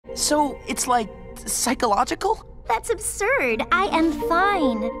So it's like psychological? That's absurd. I am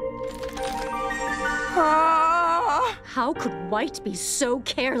fine. How could White be so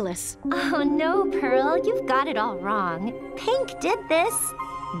careless? Oh, no, Pearl. You've got it all wrong. Pink did this.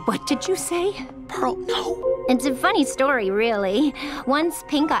 What did you say? Pearl, no. It's a funny story, really. Once,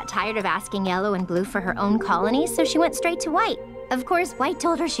 Pink got tired of asking Yellow and Blue for her own colony, so she went straight to White. Of course, White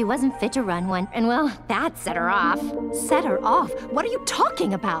told her she wasn't fit to run one, and well, that set her off. Set her off? What are you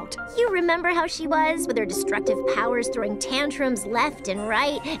talking about? You remember how she was, with her destructive powers throwing tantrums left and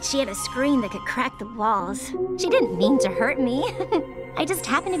right? She had a scream that could crack the walls. She didn't mean to hurt me. I just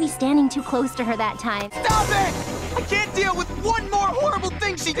happened to be standing too close to her that time. Stop it! I can't deal with one more horrible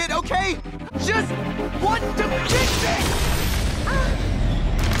thing she did, okay? Just one depiction!